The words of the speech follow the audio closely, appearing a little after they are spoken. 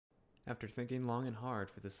After thinking long and hard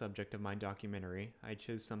for the subject of my documentary, I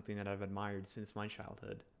chose something that I've admired since my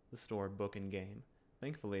childhood, the store Book and Game.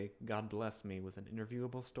 Thankfully, God blessed me with an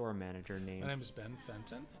interviewable store manager named... My name is Ben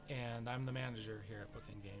Fenton, and I'm the manager here at Book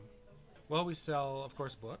and Game. Well, we sell, of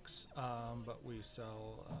course, books, but we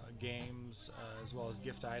sell games as well as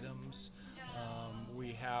gift items.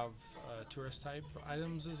 We have tourist-type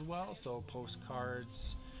items as well, so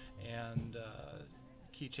postcards and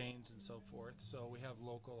keychains and so forth. So we have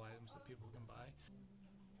local items that people can buy.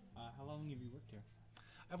 How long have you worked here?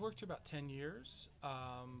 I've worked here about 10 years,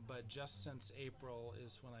 but just since April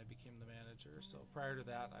is when I became the manager. So prior to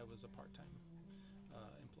that, I was a part-time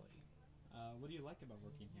employee. What do you like about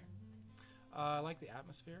working here? I like the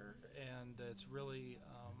atmosphere, and it's really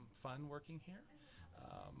fun working here.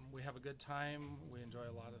 We have a good time. We enjoy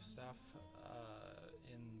a lot of stuff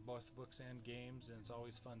in both books and games, and it's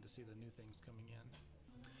always fun to see the new things coming in.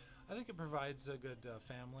 I think it provides a good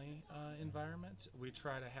family environment. We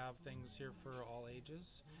try to have things here for all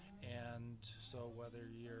ages, and so whether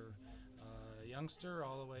you're a youngster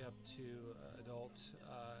all the way up to adult,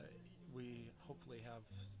 we hopefully have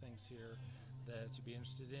things here that you'd be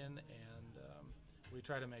interested in, and we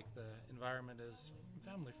try to make the environment as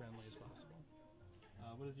family friendly as possible.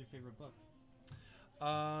 What is your favorite book?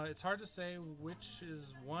 It's hard to say which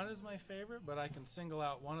one is my favorite, but I can single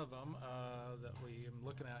out one of them that we am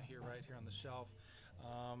looking at right here on the shelf.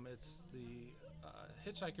 It's the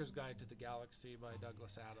Hitchhiker's Guide to the Galaxy by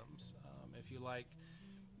Douglas Adams. If you like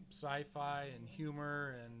sci-fi and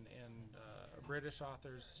humor and British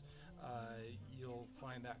authors, you'll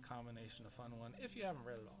find that combination a fun one if you haven't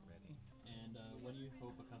read it already. And what do you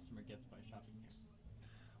hope a customer gets by shopping here?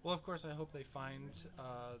 Well, of course, I hope they find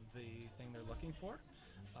the thing they're looking for.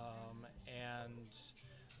 And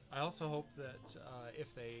I also hope that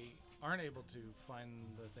if they aren't able to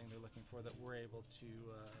find the thing they're looking for, that we're able to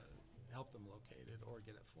help them locate it or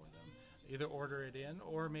get it for them. Either order it in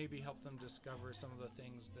or maybe help them discover some of the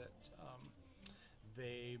things that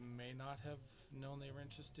they may not have known they were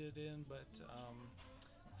interested in, but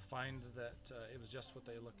find that it was just what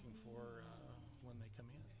they're looking for when they come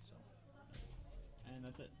in. So. And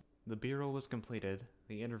that's it. The B-roll was completed,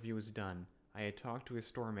 the interview was done. I had talked to a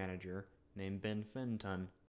store manager named Ben Fenton.